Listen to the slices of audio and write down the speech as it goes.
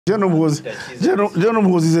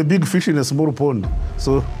Muhoozi is a big fish in a small pond,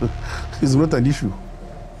 so it's not an issue.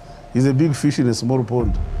 He's a big fish in a small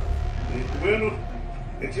pond.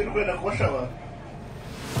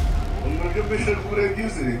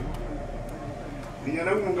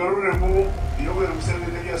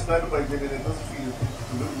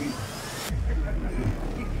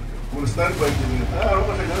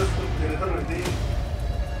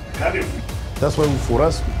 That's why for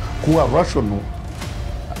us who are rational,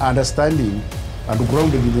 understanding and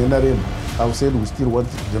grounded in the NRM, I've said we still want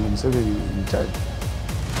General Museveni in charge.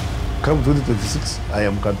 Come 2026, I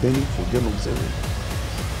am campaigning for General Museveni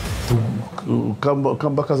to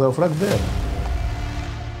come back as a flag bearer.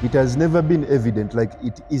 It has never been evident like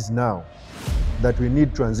it is now that we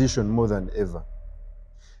need transition more than ever.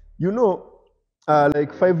 You know,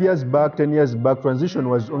 like 5 years back, 10 years back, transition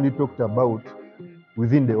was only talked about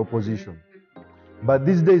within the opposition. But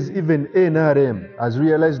these days, even NRM has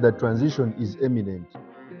realized that transition is imminent.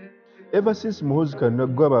 Ever since muhoozi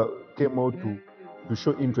Kainerugaba came out to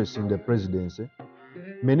show interest in the presidency,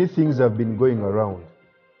 many things have been going around.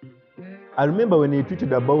 I remember when he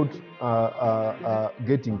tweeted about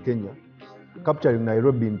getting Kenya, capturing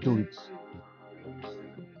Nairobi in 2 weeks.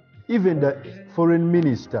 Even the foreign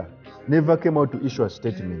minister never came out to issue a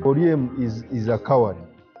statement. ODM is a coward.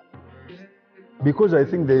 Because I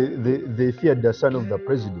think they feared the son of the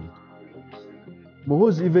president.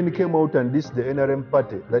 Muhoozi even came out and dissed the NRM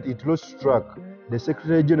party that it lost track. The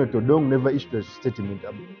Secretary General Todong never issued a statement.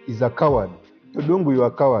 He's a coward. Todong, you are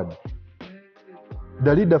a coward.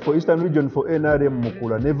 The leader for Eastern Region for NRM,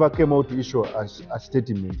 Mukula, never came out to issue a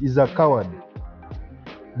statement. He's a coward.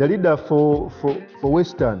 The leader for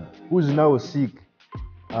Western, who's now sick,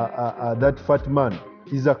 that fat man,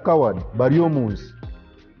 is a coward, Bariomuns.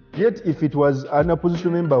 Yet if it was an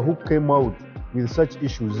opposition member who came out with such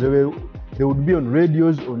issues, they would be on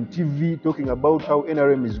radios, on TV, talking about how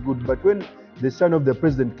NRM is good. But when the son of the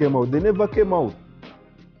president came out, they never came out.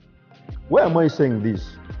 Why am I saying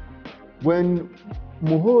this? When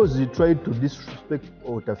Muhoozi tried to disrespect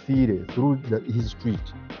Otafiire through his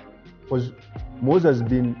tweet, because Muhoozi has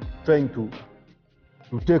been trying to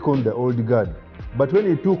take on the old guard. But when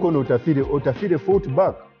he took on Otafiire fought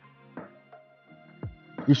back.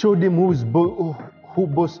 He showed him who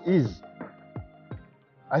boss is.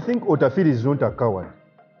 I think Otafiire is not a coward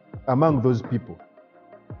among those people.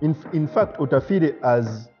 In fact, Otafiire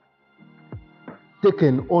has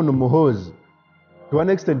taken on Muhoozi to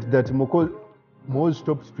an extent that Muhoozi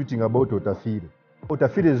stopped tweeting about Otafiire.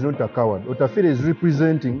 Otafiire is not a coward. Otafiire is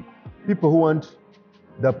representing people who want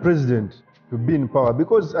the president to be in power.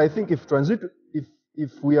 Because I think if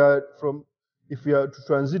we are to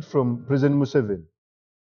transit from President Museveni,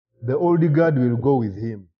 the old guard will go with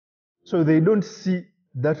him. So they don't see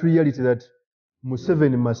that reality that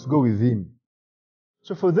Museveni must go with him.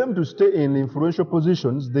 So for them to stay in influential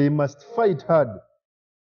positions, they must fight hard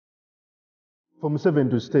for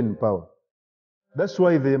Museveni to stay in power. That's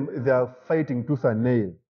why they are fighting tooth and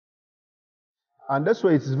nail. And that's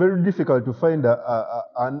why it's very difficult to find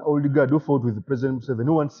an old guard who fought with President Museveni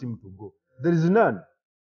who wants him to go. There is none.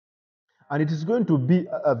 And it is going to be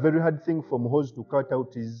a very hard thing for Muhoozi to cut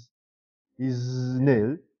out his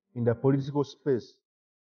nail in the political space.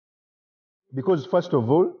 Because first of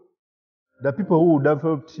all, the people who would have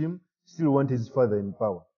helped him still want his father in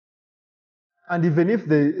power. And even if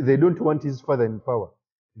they don't want his father in power,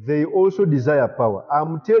 they also desire power.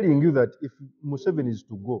 I'm telling you that if Museveni is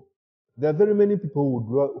to go, there are very many people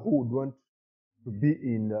who would want to be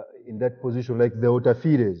in that position, like the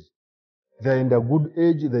Otafiires. They're in the good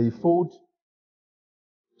age, they fought.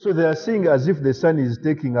 So they are seeing as if the son is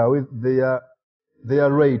taking away their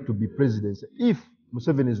right to be president if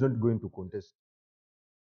Museveni is not going to contest.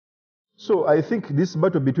 So I think this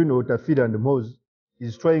battle between Otafiire and Muhoozi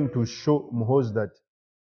is trying to show Muhoozi that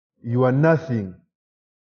you are nothing.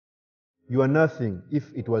 You are nothing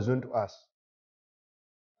if it wasn't us.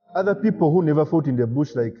 Other people who never fought in the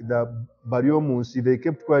bush, like the Bariomunsi, they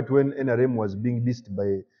kept quiet when NRM was being dissed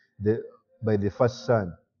by the first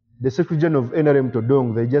son. The Secretary General of NRM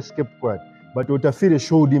Todong, they just kept quiet. But Otafiire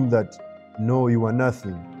showed him that, no, you are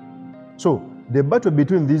nothing. So the battle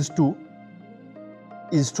between these two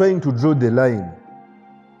is trying to draw the line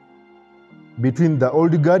between the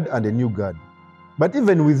old guard and the new guard. But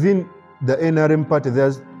even within the NRM party,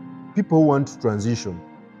 there's people who want transition.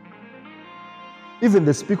 Even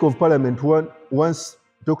the Speaker of Parliament once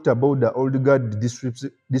talked about the old guard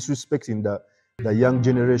disrespecting the young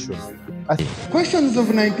generation. Questions of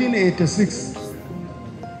 1986,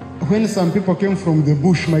 when some people came from the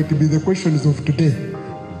bush, might be the questions of today.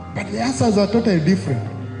 But the answers are totally different.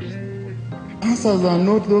 answers are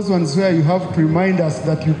not those ones where you have to remind us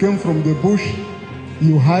that you came from the bush,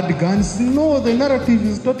 you had guns. No, the narrative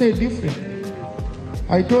is totally different.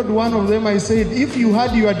 I told one of them, I said, if you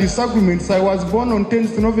had your disagreements, I was born on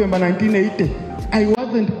 10th November 1980. I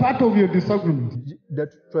wasn't part of your disagreement. That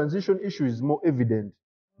transition issue is more evident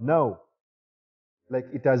now, like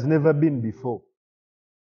it has never been before.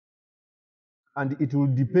 And it will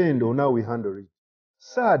depend on how we handle it.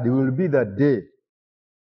 Sad will be that day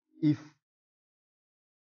if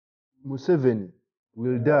Museveni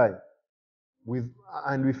will die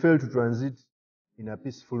and we fail to transit in a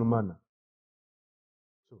peaceful manner.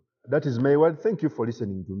 So that is my word. Thank you for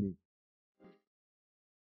listening to me.